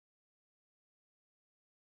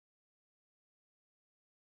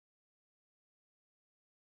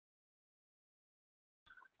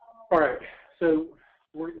All right. So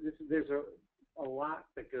there's a lot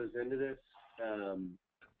that goes into this.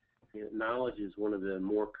 Knowledge is one of the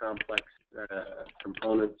more complex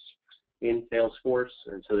components in Salesforce,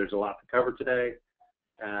 and so there's a lot to cover today.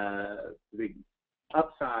 The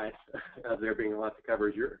upside of there being a lot to cover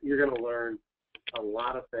is you're going to learn a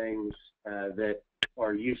lot of things that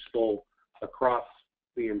are useful across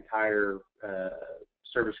the entire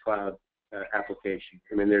Service Cloud application.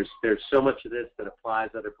 I mean, there's so much of this that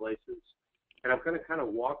applies other places, and I'm going to kind of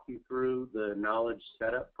walk you through the knowledge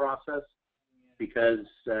setup process, because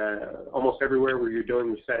almost everywhere where you're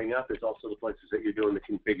doing the setting up is also the places that you're doing the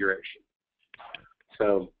configuration.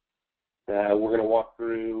 So we're going to walk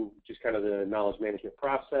through just kind of the knowledge management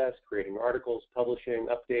process, creating articles, publishing,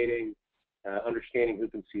 updating, understanding who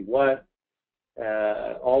can see what,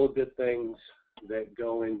 all the good things that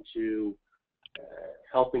go into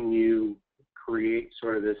helping you create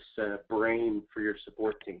sort of this brain for your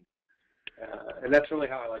support team. And that's really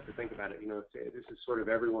how I like to think about it. You know, this is sort of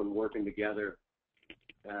everyone working together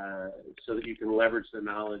so that you can leverage the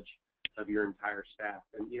knowledge of your entire staff.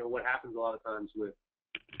 And, you know, what happens a lot of times with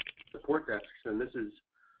support desks, and this is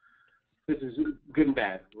good and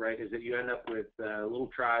bad, right, is that you end up with little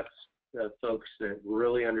tribes of folks that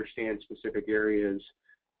really understand specific areas.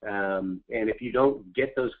 And if you don't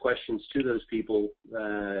get those questions to those people,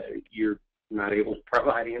 you're not able to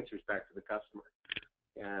provide answers back to the customer.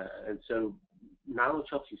 And so knowledge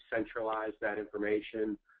helps you centralize that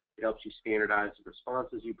information. It helps you standardize the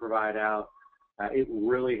responses you provide out. It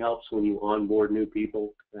really helps when you onboard new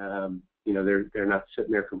people. You know, they're not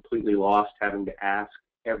sitting there completely lost, having to ask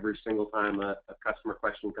every single time a customer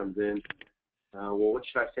question comes in. Well, what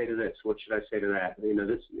should I say to this? What should I say to that? You know,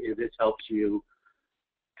 this helps you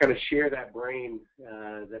kind of share that brain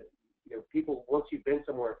that, you know, people, once you've been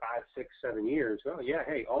somewhere 5, 6, 7 years, oh yeah,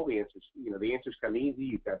 hey, all the answers, you know, the answers come easy.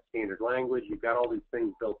 You've got standard language. You've got all these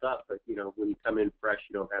things built up, but, you know, when you come in fresh,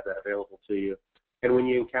 you don't have that available to you. And when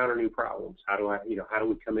you encounter new problems, how do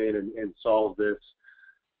we come in and solve this?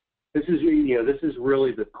 This is, you know, this is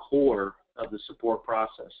really the core of the support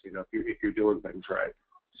process, you know, if you're doing things right.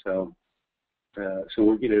 So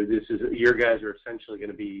you know, your guys are essentially going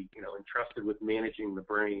to be, you know, entrusted with managing the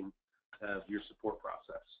brain of your support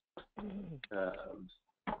process.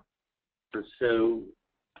 So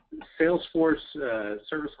Salesforce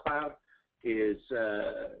Service Cloud is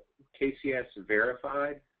KCS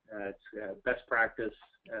verified. It's best practice,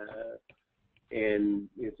 and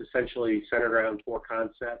it's essentially centered around 4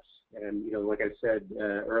 concepts. And, you know, like I said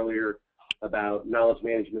earlier about knowledge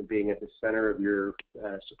management being at the center of your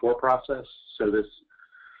support process. So this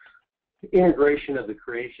integration of the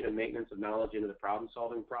creation and maintenance of knowledge into the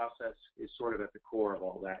problem-solving process is sort of at the core of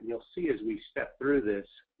all that. And you'll see as we step through this,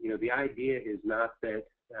 you know, the idea is not that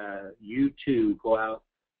you two go out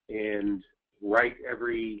and write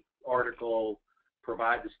every article,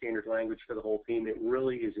 provide the standard language for the whole team. It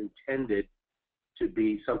really is intended to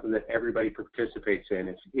be something that everybody participates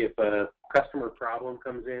in. If a customer problem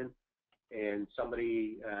comes in and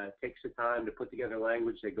somebody takes the time to put together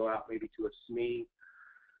language, they go out maybe to a SME,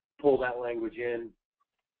 pull that language in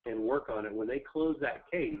and work on it. When they close that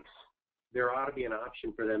case, there ought to be an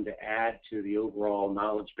option for them to add to the overall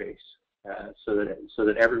knowledge base so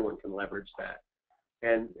that everyone can leverage that.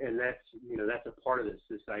 And that's, you know, that's a part of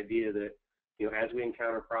this idea that, you know, as we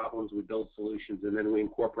encounter problems, we build solutions and then we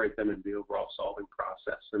incorporate them into the overall solving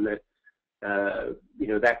process. And that, you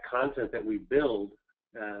know, that content that we build,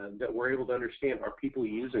 that we're able to understand, are people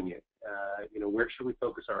using it? You know, where should we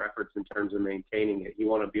focus our efforts in terms of maintaining it? You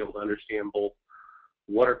want to be able to understand both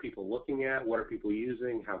what are people looking at, what are people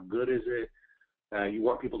using, how good is it? You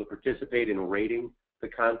want people to participate in rating the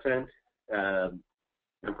content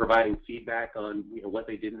and providing feedback on, you know, what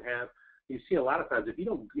they didn't have. You see a lot of times if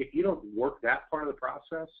you don't work that part of the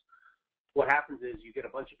process, what happens is you get a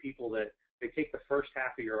bunch of people that they take the first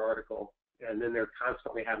half of your article and then they're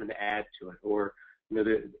constantly having to add to it, or, you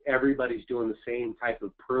know, everybody's doing the same type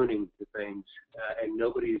of pruning to things, and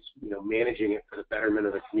nobody's, you know, managing it for the betterment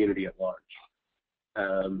of the community at large.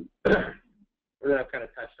 And then I've kind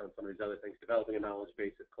of touched on some of these other things, developing a knowledge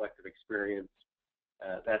base of collective experience.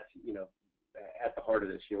 That's, you know, at the heart of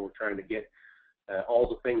this. You know, we're trying to get all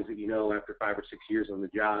the things that you know after 5 or 6 years on the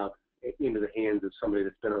job into the hands of somebody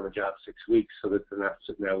that's been on the job 6 weeks, so that they're not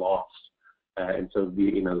sitting there lost, and so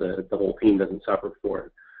the whole team doesn't suffer for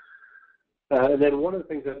it. And then one of the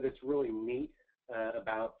things that's really neat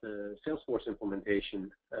about the Salesforce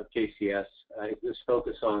implementation of KCS is this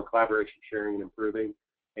focus on collaboration, sharing, and improving.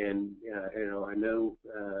 And you know, I know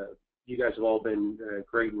you guys have all been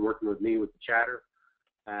great in working with me with the chatter,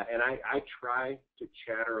 and I try to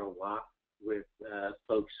chatter a lot with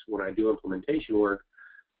folks when I do implementation work,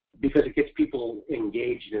 because it gets people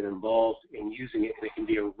engaged and involved in using it, and it can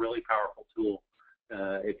be a really powerful tool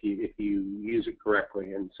if you use it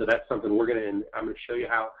correctly. And so that's something I'm going to show you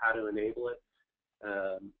how to enable it,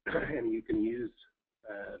 and you can use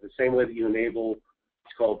the same way that you enable.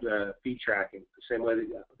 It's called feed tracking. The same way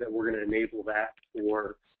that we're going to enable that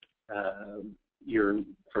for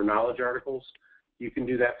for knowledge articles. You can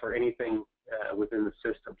do that for anything within the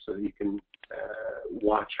system, so that you can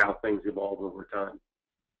watch how things evolve over time.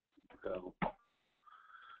 So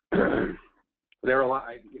there are a lot.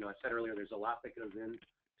 I said earlier, there's a lot that goes into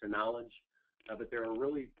knowledge, but there are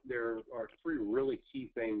three really key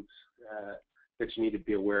things that you need to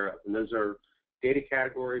be aware of, and those are data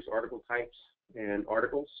categories, article types, and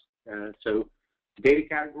articles. So data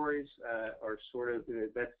categories are sort of you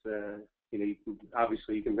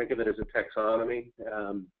can think of it as a taxonomy.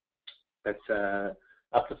 That's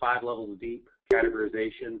up to 5 levels deep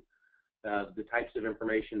categorization. The types of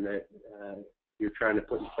information that you're trying to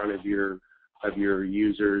put in front of your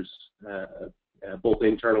users, both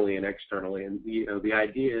internally and externally. And the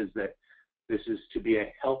idea is that this is to be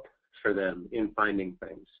a help for them in finding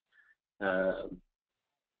things. As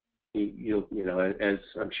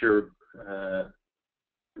I'm sure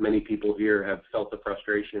many people here have felt the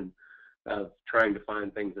frustration of trying to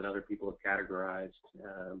find things that other people have categorized.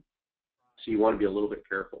 So you want to be a little bit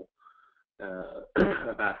careful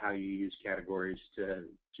about how you use categories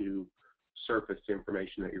to surface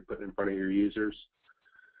information that you're putting in front of your users.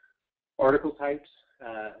 Article types,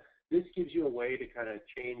 this gives you a way to kind of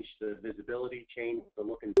change the visibility, change the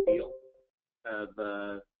look and feel of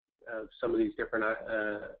some of these different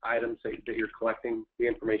items that you're collecting the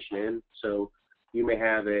information in. So you may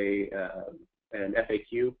have an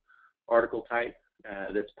FAQ article type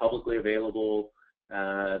that's publicly available,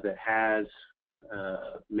 that has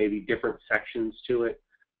maybe different sections to it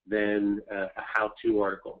than a how-to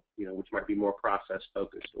article, which might be more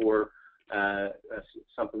process-focused, or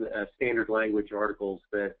standard language articles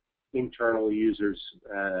that internal users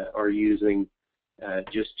are using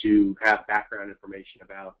just to have background information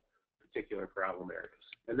about particular problem areas.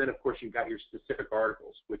 And then, of course, you've got your specific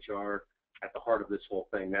articles, which are at the heart of this whole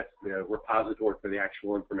thing. That's the repository for the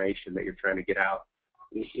actual information that you're trying to get out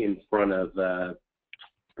in front of the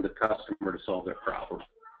customer to solve their problem.